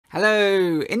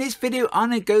Hello, in this video I'm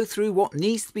going to go through what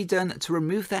needs to be done to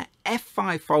remove that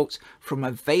F5 fault from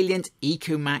a Vaillant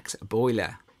ecoMax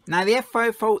boiler. Now the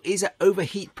F5 fault is an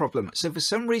overheat problem, so for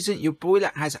some reason your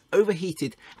boiler has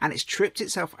overheated and it's tripped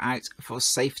itself out for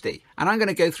safety. And I'm going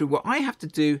to go through what I have to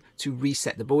do to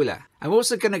reset the boiler. I'm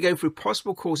also going to go through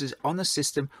possible causes on the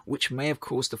system which may have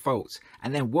caused the fault,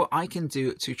 and then what I can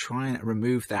do to try and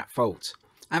remove that fault.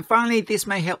 And finally, this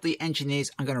may help the engineers.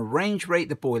 I'm going to range rate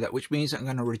the boiler, which means I'm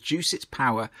going to reduce its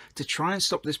power to try and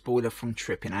stop this boiler from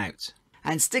tripping out.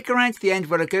 And stick around to the end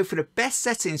where I go for the best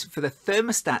settings for the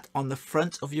thermostat on the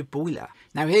front of your boiler.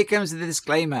 Now here comes the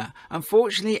disclaimer.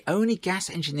 Unfortunately, only gas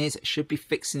engineers should be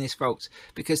fixing this fault,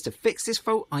 because to fix this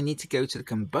fault, I need to go to the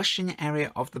combustion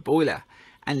area of the boiler.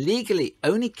 And legally,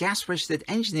 only gas registered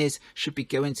engineers should be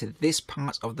going to this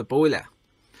part of the boiler.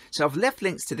 So I've left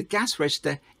links to the gas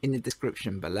register in the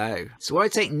description below. So I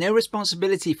take no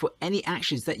responsibility for any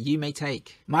actions that you may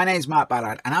take. My name is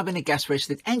Ballard and I've been a gas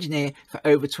registered engineer for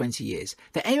over 20 years.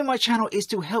 The aim of my channel is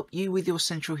to help you with your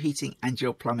central heating and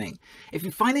your plumbing. If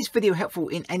you find this video helpful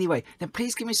in any way, then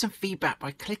please give me some feedback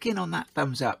by clicking on that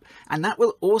thumbs up, and that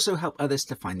will also help others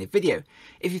to find the video.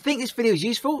 If you think this video is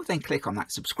useful, then click on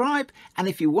that subscribe, and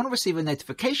if you want to receive a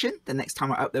notification the next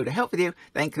time I upload a help video,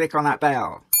 then click on that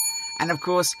bell. And of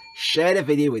course, share the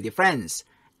video with your friends.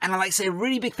 And I'd like to say a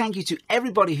really big thank you to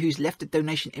everybody who's left a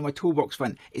donation in my toolbox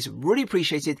fund. It's really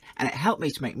appreciated and it helped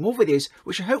me to make more videos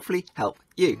which will hopefully help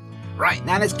you. Right,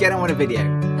 now let's get on with the video.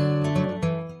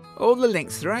 All the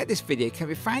links throughout this video can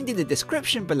be found in the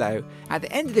description below, at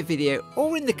the end of the video,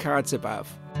 or in the cards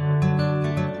above.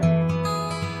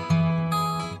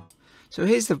 So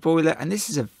here's the boiler, and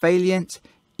this is a Vaillant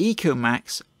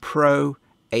ecoMax Pro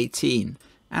 18.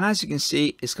 And as you can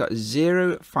see, it's got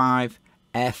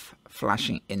 05F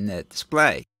flashing in the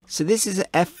display. So this is an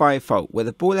F5 fault where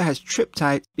the boiler has tripped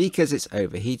out because it's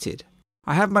overheated.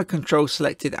 I have my controls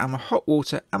selected and my hot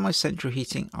water and my central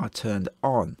heating are turned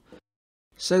on.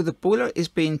 So the boiler is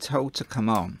being told to come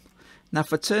on. Now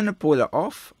if I turn the boiler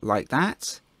off like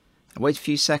that, and wait a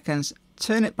few seconds,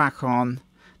 turn it back on,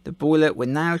 the boiler will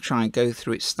now try and go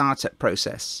through its startup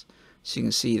process. So you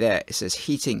can see there, it says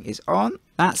heating is on.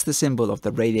 That's the symbol of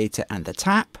the radiator and the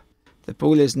tap. The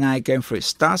boiler is now going through its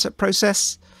startup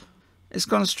process. It's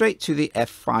gone straight to the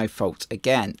F5 fault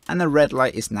again, and the red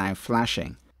light is now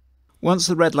flashing. Once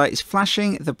the red light is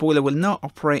flashing, the boiler will not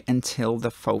operate until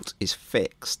the fault is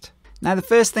fixed. Now the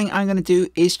first thing I'm going to do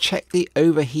is check the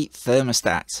overheat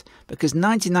thermostat, because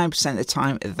 99% of the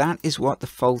time that is what the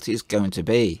fault is going to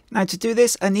be. Now to do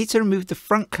this, I need to remove the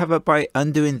front cover by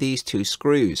undoing these two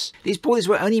screws. These boilers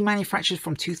were only manufactured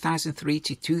from 2003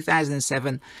 to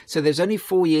 2007, so there's only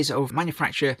 4 years of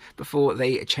manufacture before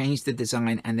they changed the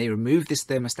design and they removed this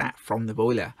thermostat from the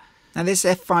boiler. Now this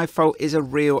F5 fault is a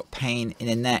real pain in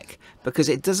the neck, because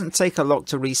it doesn't take a lot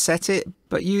to reset it,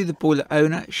 but you, the boiler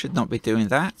owner, should not be doing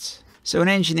that. So an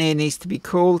engineer needs to be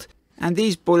called, and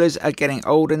these boilers are getting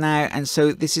older now, and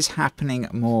so this is happening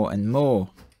more and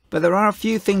more. But there are a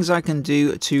few things I can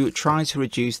do to try to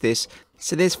reduce this,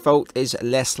 so this fault is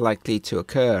less likely to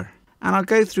occur. And I'll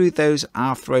go through those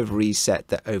after I've reset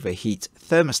the overheat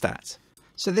thermostat.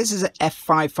 So this is an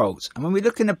F5 fault, and when we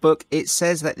look in the book, it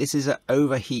says that this is an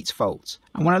overheat fault.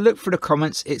 And when I look through the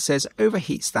comments, it says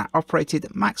overheat stat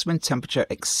operated, maximum temperature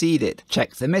exceeded.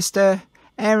 Check thermistor.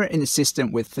 Error in the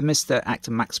system with thermistor at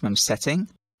maximum setting,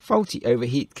 faulty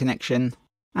overheat connection,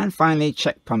 and finally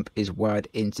check pump is wired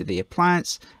into the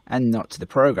appliance and not to the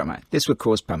programmer. This would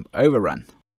cause pump overrun.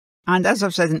 And as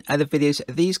I've said in other videos,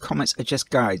 these comments are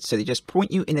just guides, so they just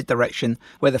point you in a direction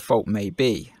where the fault may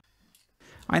be.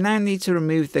 I now need to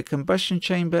remove the combustion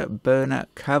chamber burner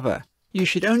cover. You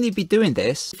should only be doing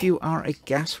this if you are a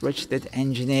gas registered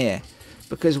engineer,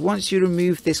 because once you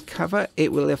remove this cover,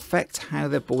 it will affect how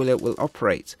the boiler will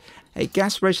operate. A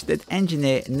gas registered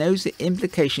engineer knows the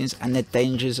implications and the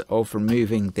dangers of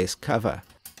removing this cover.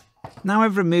 Now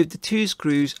I've removed the two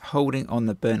screws holding on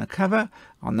the burner cover.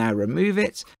 I'll now remove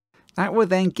it. That will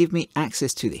then give me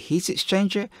access to the heat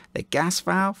exchanger, the gas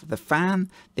valve, the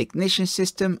fan, the ignition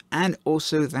system, and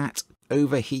also that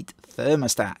overheat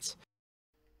thermostat.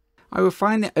 I will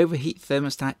find the overheat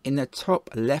thermostat in the top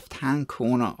left hand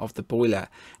corner of the boiler,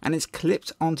 and it's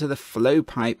clipped onto the flow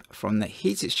pipe from the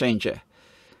heat exchanger.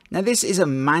 Now this is a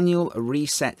manual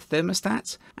reset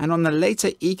thermostat, and on the later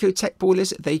Ecotech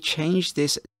boilers they changed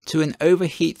this to an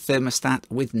overheat thermostat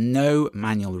with no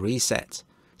manual reset.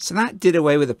 So that did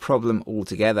away with the problem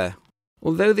altogether.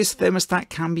 Although this thermostat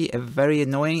can be very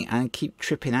annoying and keep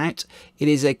tripping out, it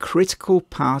is a critical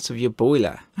part of your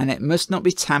boiler and it must not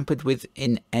be tampered with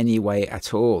in any way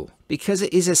at all, because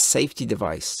it is a safety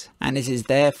device and it is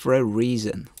there for a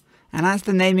reason. And as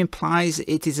the name implies,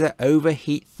 it is an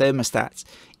overheat thermostat.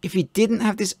 If you didn't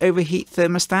have this overheat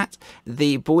thermostat,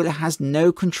 the boiler has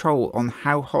no control on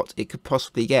how hot it could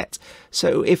possibly get.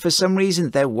 So if for some reason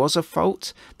there was a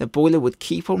fault, the boiler would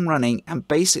keep on running and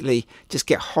basically just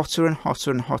get hotter and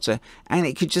hotter and hotter, and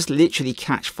it could just literally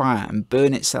catch fire and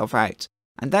burn itself out.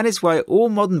 And that is why all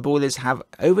modern boilers have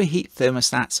overheat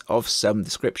thermostats of some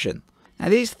description. Now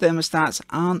these thermostats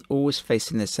aren't always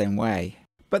facing the same way,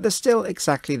 but they're still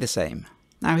exactly the same.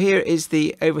 Now here is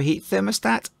the overheat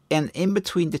thermostat, and in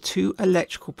between the two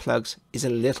electrical plugs is a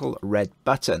little red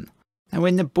button. Now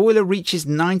when the boiler reaches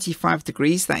 95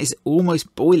 degrees, that is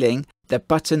almost boiling, the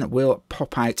button will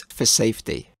pop out for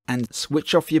safety and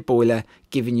switch off your boiler,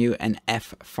 giving you an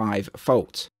F5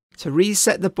 fault. To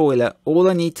reset the boiler, all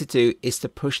I need to do is to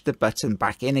push the button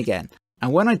back in again.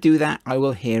 And when I do that, I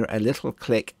will hear a little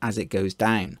click as it goes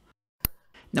down.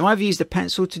 Now I've used a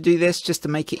pencil to do this just to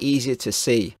make it easier to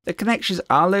see. The connections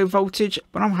are low voltage,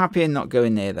 but I'm happy in not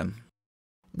going near them.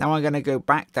 Now I'm going to go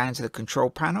back down to the control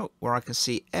panel where I can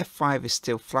see F5 is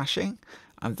still flashing.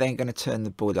 I'm then going to turn the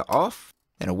boiler off,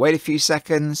 then I'll wait a few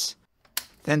seconds,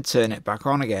 then turn it back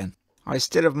on again. I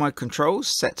still have my controls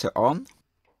set to on.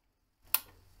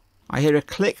 I hear a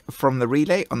click from the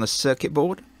relay on the circuit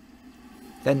board.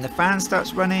 Then the fan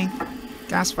starts running,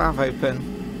 gas valve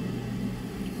open,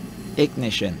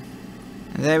 ignition,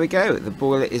 and there we go, the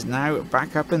boiler is now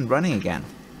back up and running again.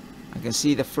 I can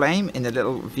see the flame in the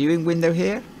little viewing window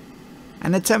here,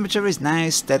 and the temperature is now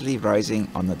steadily rising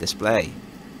on the display.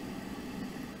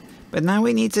 But now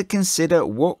we need to consider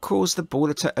what caused the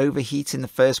boiler to overheat in the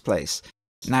first place.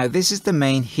 Now this is the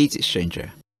main heat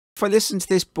exchanger. If I listen to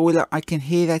this boiler, I can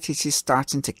hear that it is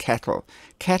starting to kettle.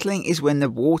 Kettling is when the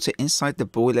water inside the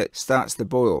boiler starts to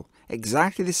boil.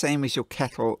 Exactly the same as your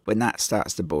kettle when that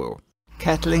starts to boil.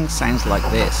 Kettling sounds like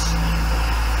this.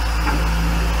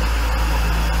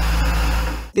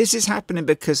 This is happening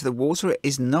because the water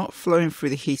is not flowing through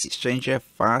the heat exchanger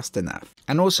fast enough.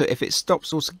 And also if it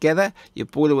stops altogether, your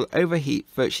boiler will overheat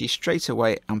virtually straight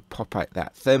away and pop out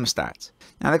that thermostat.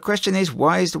 Now the question is,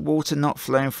 why is the water not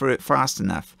flowing through it fast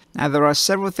enough? Now there are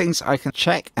several things I can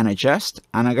check and adjust,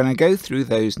 and I'm going to go through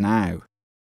those now.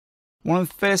 One of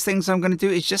the first things I'm going to do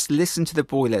is just listen to the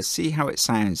boiler, see how it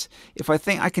sounds. If I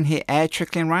think I can hear air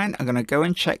trickling around, I'm going to go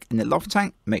and check in the loft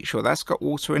tank, make sure that's got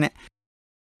water in it.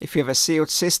 If you have a sealed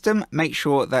system, make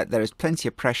sure that there is plenty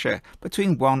of pressure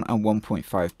between 1 and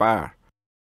 1.5 bar.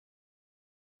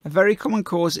 A very common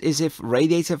cause is if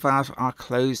radiator valves are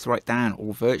closed right down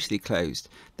or virtually closed.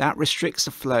 That restricts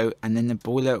the flow and then the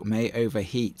boiler may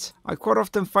overheat. I quite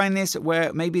often find this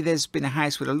where maybe there's been a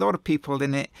house with a lot of people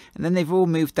in it and then they've all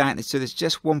moved out, so there's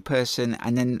just one person,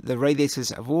 and then the radiators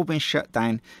have all been shut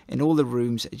down in all the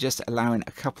rooms, just allowing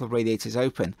a couple of radiators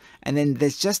open, and then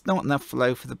there's just not enough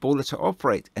flow for the boiler to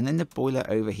operate, and then the boiler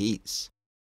overheats.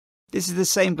 This is the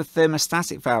same with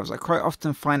thermostatic valves. I quite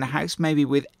often find a house maybe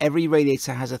with every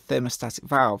radiator has a thermostatic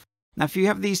valve. Now if you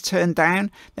have these turned down,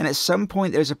 then at some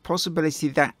point there's a possibility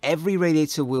that every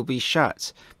radiator will be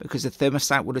shut because the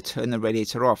thermostat would have turned the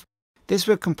radiator off. This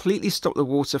will completely stop the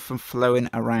water from flowing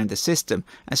around the system,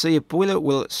 and so your boiler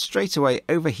will straight away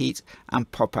overheat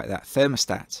and pop out that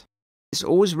thermostat. It's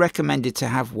always recommended to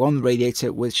have one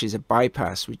radiator which is a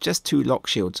bypass with just 2 lock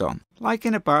shields on, like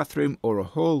in a bathroom or a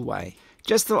hallway.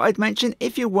 Just thought I'd mention,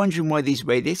 if you're wondering why these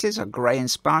radiators are grey and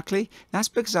sparkly, that's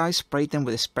because I sprayed them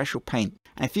with a special paint.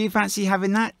 And if you fancy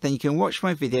having that, then you can watch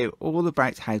my video all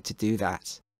about how to do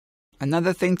that.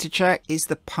 Another thing to check is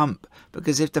the pump,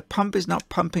 because if the pump is not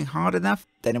pumping hard enough,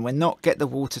 then it will not get the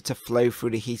water to flow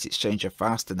through the heat exchanger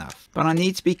fast enough. But I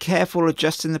need to be careful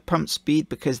adjusting the pump speed,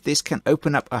 because this can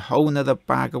open up a whole nother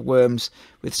bag of worms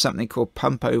with something called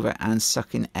pump over and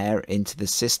sucking air into the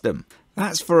system.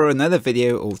 That's for another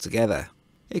video altogether.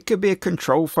 It could be a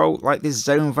control fault like this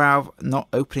zone valve not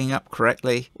opening up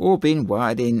correctly or being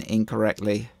wired in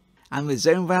incorrectly. And with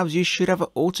zone valves you should have an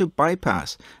auto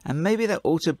bypass, and maybe that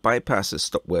auto bypass has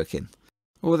stopped working.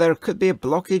 Or there could be a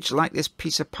blockage like this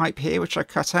piece of pipe here which I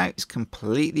cut out is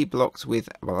completely blocked with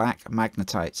black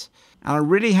Magnetite. And I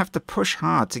really have to push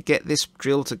hard to get this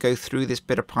drill to go through this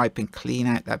bit of pipe and clean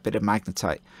out that bit of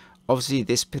Magnetite. Obviously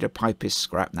this bit of pipe is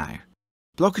scrap now.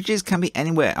 Blockages can be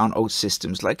anywhere on old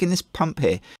systems, like in this pump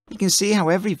here. You can see how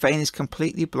every vein is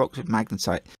completely blocked with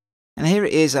Magnetite. And here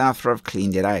it is after I've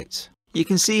cleaned it out. You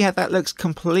can see how that looks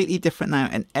completely different now,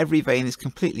 and every vein is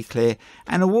completely clear,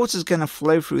 and the water's going to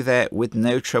flow through there with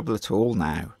no trouble at all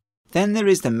now. Then there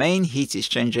is the main heat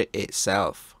exchanger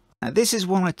itself. Now this is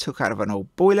one I took out of an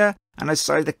old boiler, and I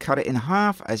decided to cut it in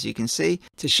half, as you can see,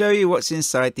 to show you what's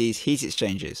inside these heat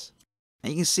exchangers.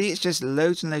 And you can see it's just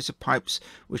loads and loads of pipes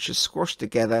which are squashed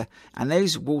together, and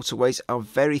those waterways are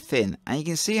very thin. And you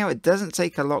can see how it doesn't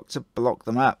take a lot to block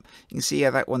them up. You can see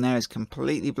how that one there is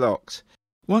completely blocked.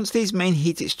 Once these main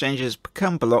heat exchangers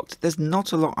become blocked, there's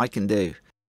not a lot I can do.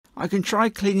 I can try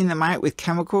cleaning them out with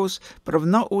chemicals, but I've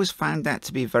not always found that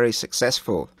to be very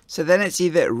successful. So then it's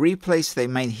either replace the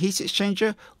main heat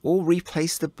exchanger or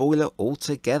replace the boiler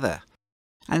altogether.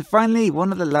 And finally,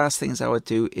 one of the last things I would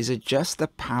do is adjust the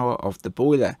power of the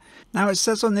boiler. Now it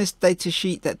says on this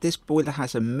datasheet that this boiler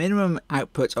has a minimum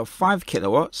output of 5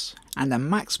 kilowatts and a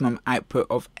maximum output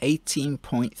of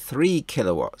 18.3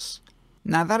 kilowatts.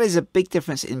 Now that is a big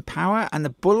difference in power, and the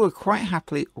boiler will quite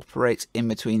happily operate in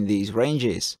between these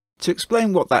ranges. To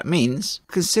explain what that means,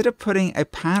 consider putting a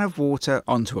pan of water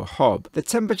onto a hob. The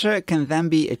temperature can then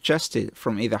be adjusted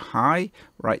from either high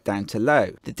right down to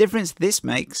low. The difference this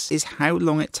makes is how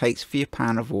long it takes for your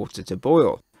pan of water to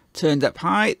boil. Turned up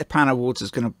high, the pan of water is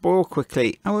going to boil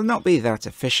quickly and will not be that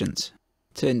efficient.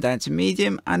 Turned down to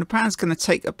medium, and the pan's going to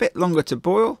take a bit longer to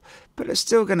boil, but it's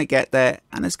still going to get there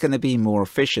and it's going to be more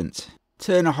efficient.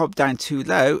 Turn a hob down too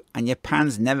low and your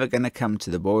pan's never going to come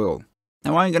to the boil.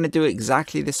 Now I'm going to do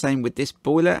exactly the same with this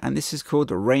boiler, and this is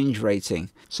called range rating.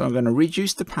 So I'm going to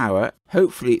reduce the power.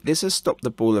 Hopefully this has stopped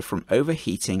the boiler from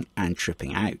overheating and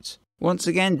tripping out. Once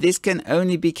again, this can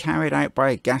only be carried out by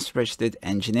a gas registered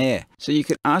engineer. So you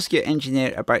can ask your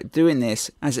engineer about doing this,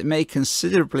 as it may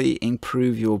considerably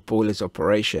improve your boiler's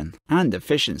operation and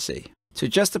efficiency. To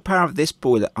adjust the power of this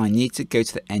boiler, I need to go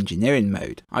to the engineering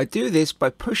mode. I do this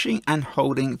by pushing and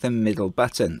holding the middle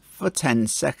button for 10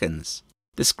 seconds.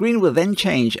 The screen will then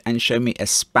change and show me a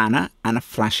spanner and a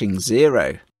flashing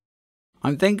 0.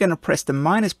 I'm then going to press the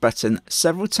minus button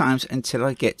several times until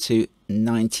I get to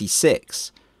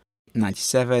 96,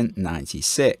 97,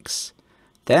 96.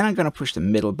 Then I'm going to push the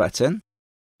middle button.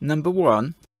 Number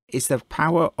 1 is the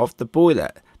power of the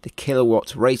boiler, the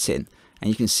kilowatt rating. And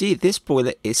you can see this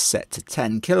boiler is set to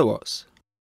 10 kilowatts.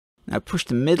 Now push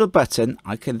the middle button,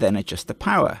 I can then adjust the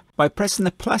power. By pressing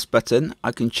the plus button,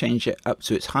 I can change it up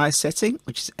to its highest setting,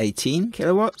 which is 18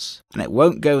 kilowatts, and it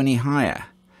won't go any higher.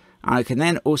 I can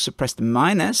then also press the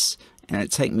minus, and it'll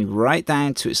take me right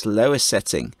down to its lowest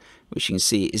setting, which you can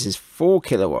see is 4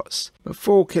 kilowatts. But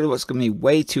 4 kilowatts is going to be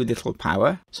way too little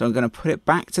power, so I'm going to put it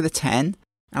back to the 10,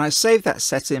 and I save that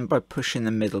setting by pushing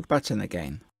the middle button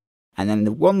again. And then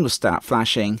the 1 will start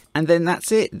flashing, and then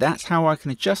that's it. That's how I can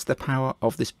adjust the power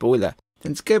of this boiler.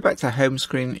 Then to go back to home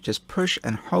screen, just push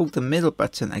and hold the middle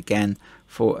button again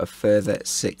for a further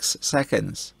 6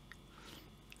 seconds.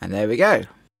 And there we go.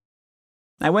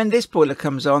 Now when this boiler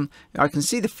comes on, I can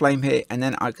see the flame here, and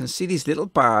then I can see these little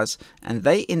bars, and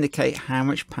they indicate how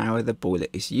much power the boiler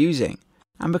is using.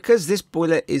 And because this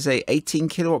boiler is a 18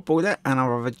 kilowatt boiler and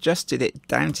I've adjusted it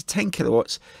down to 10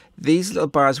 kilowatts, these little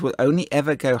bars will only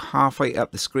ever go halfway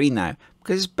up the screen now,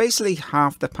 because it's basically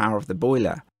half the power of the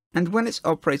boiler. And when it's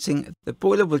operating, the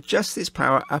boiler will adjust its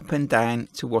power up and down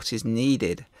to what is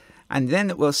needed. And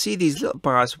then we'll see these little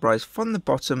bars rise from the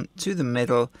bottom to the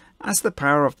middle as the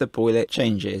power of the boiler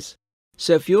changes.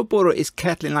 So if your boiler is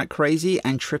kettling like crazy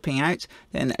and tripping out,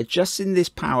 then adjusting this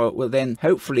power will then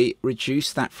hopefully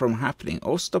reduce that from happening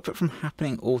or stop it from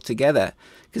happening altogether.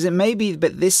 Because it may be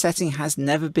that this setting has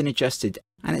never been adjusted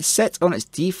and it's set on its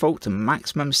default to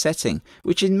maximum setting,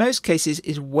 which in most cases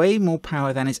is way more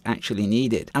power than is actually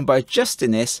needed. And by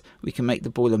adjusting this, we can make the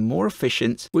boiler more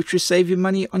efficient, which will save you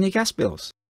money on your gas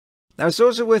bills. Now it's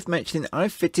also worth mentioning that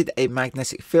I've fitted a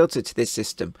magnetic filter to this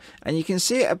system, and you can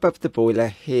see it above the boiler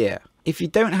here. If you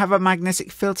don't have a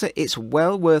magnetic filter, it's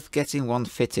well worth getting one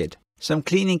fitted. Some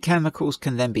cleaning chemicals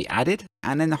can then be added,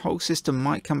 and then the whole system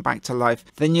might come back to life.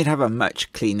 Then you'd have a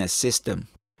much cleaner system.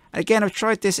 Again, I've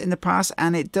tried this in the past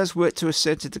and it does work to a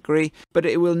certain degree, but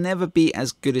it will never be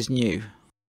as good as new.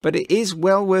 But it is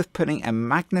well worth putting a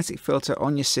magnetic filter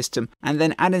on your system and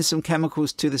then adding some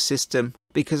chemicals to the system,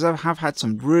 because I have had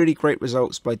some really great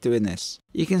results by doing this.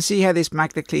 You can see how this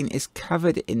MagnaClean is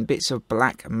covered in bits of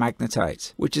black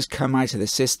magnetite, which has come out of the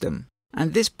system.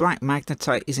 And this black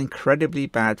magnetite is incredibly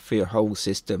bad for your whole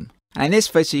system. And in this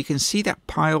photo you can see that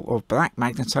pile of black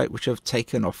magnetite which I've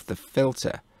taken off the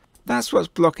filter. That's what's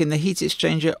blocking the heat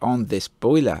exchanger on this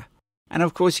boiler. And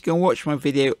of course you can watch my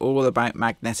video all about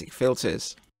magnetic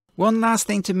filters. One last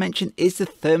thing to mention is the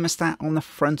thermostat on the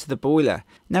front of the boiler.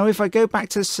 Now if I go back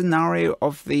to the scenario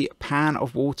of the pan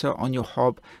of water on your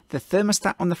hob, the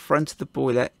thermostat on the front of the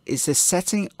boiler is the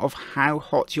setting of how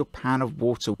hot your pan of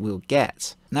water will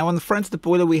get. Now on the front of the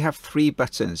boiler we have 3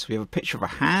 buttons. We have a picture of a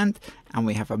hand, and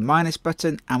we have a minus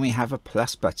button, and we have a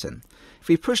plus button. If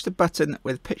we push the button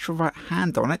with a picture of a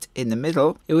hand on it in the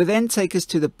middle, it will then take us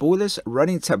to the boiler's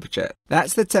running temperature.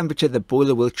 That's the temperature the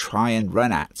boiler will try and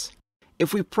run at.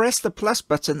 If we press the plus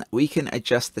button, we can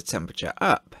adjust the temperature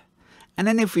up. And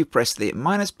then if we press the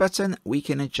minus button, we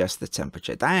can adjust the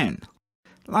temperature down,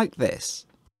 like this.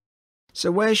 So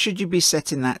where should you be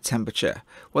setting that temperature?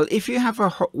 Well, if you have a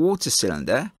hot water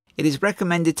cylinder, it is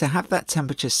recommended to have that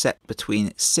temperature set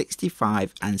between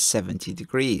 65 and 70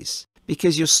 degrees.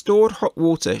 Because your stored hot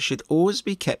water should always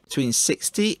be kept between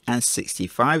 60 and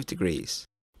 65 degrees.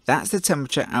 That's the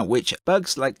temperature at which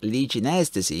bugs like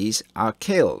Legionnaire's disease are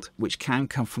killed, which can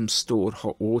come from stored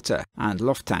hot water and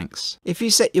loft tanks. If you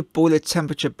set your boiler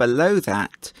temperature below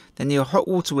that, then your hot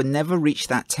water will never reach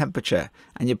that temperature,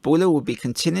 and your boiler will be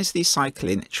continuously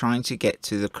cycling trying to get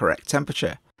to the correct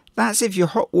temperature. That's if your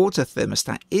hot water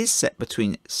thermostat is set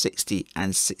between 60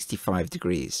 and 65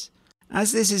 degrees.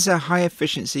 As this is a high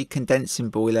efficiency condensing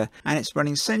boiler and it's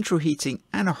running central heating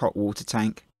and a hot water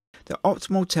tank, the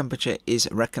optimal temperature is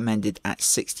recommended at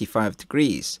 65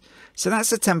 degrees. So that's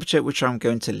the temperature which I'm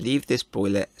going to leave this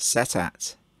boiler set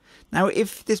at. Now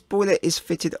if this boiler is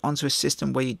fitted onto a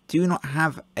system where you do not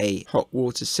have a hot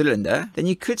water cylinder, then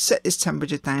you could set this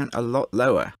temperature down a lot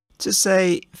lower, to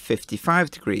say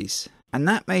 55 degrees. And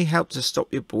that may help to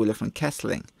stop your boiler from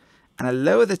kettling. And the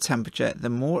lower the temperature, the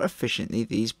more efficiently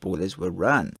these boilers will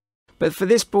run. But for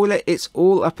this boiler, it's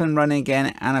all up and running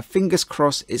again, and fingers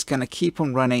crossed it's going to keep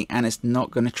on running and it's not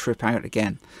going to trip out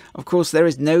again. Of course, there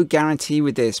is no guarantee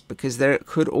with this because there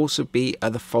could also be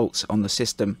other faults on the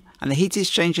system, and the heat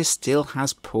exchanger still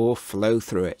has poor flow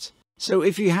through it. So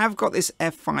if you have got this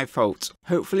F5 fault,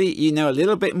 hopefully you know a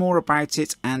little bit more about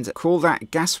it and call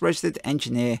that gas registered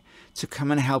engineer to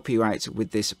come and help you out with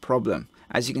this problem.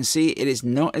 As you can see, it is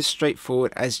not as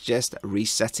straightforward as just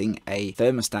resetting a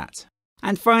thermostat.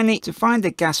 And finally, to find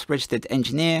a gas registered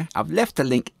engineer, I've left a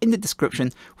link in the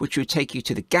description which will take you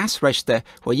to the gas register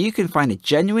where you can find a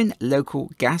genuine local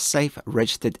gas safe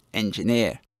registered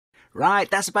engineer.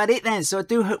 Right, that's about it then. So I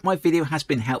do hope my video has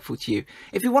been helpful to you.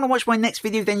 If you want to watch my next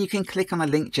video, then you can click on the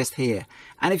link just here.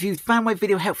 And if you found my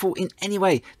video helpful in any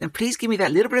way, then please give me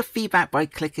that little bit of feedback by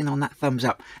clicking on that thumbs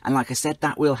up. And like I said,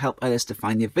 that will help others to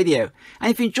find the video.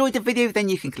 And if you enjoyed the video, then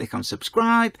you can click on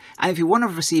subscribe. And if you want to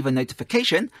receive a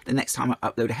notification the next time I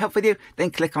upload a help video,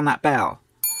 then click on that bell.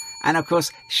 And of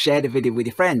course, share the video with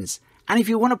your friends. And if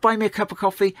you want to buy me a cup of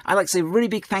coffee, I'd like to say a really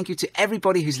big thank you to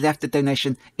everybody who's left a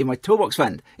donation in my Toolbox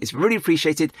Fund. It's really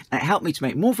appreciated and it helped me to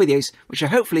make more videos, which will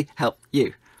hopefully help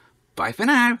you. Bye for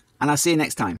now, and I'll see you next time.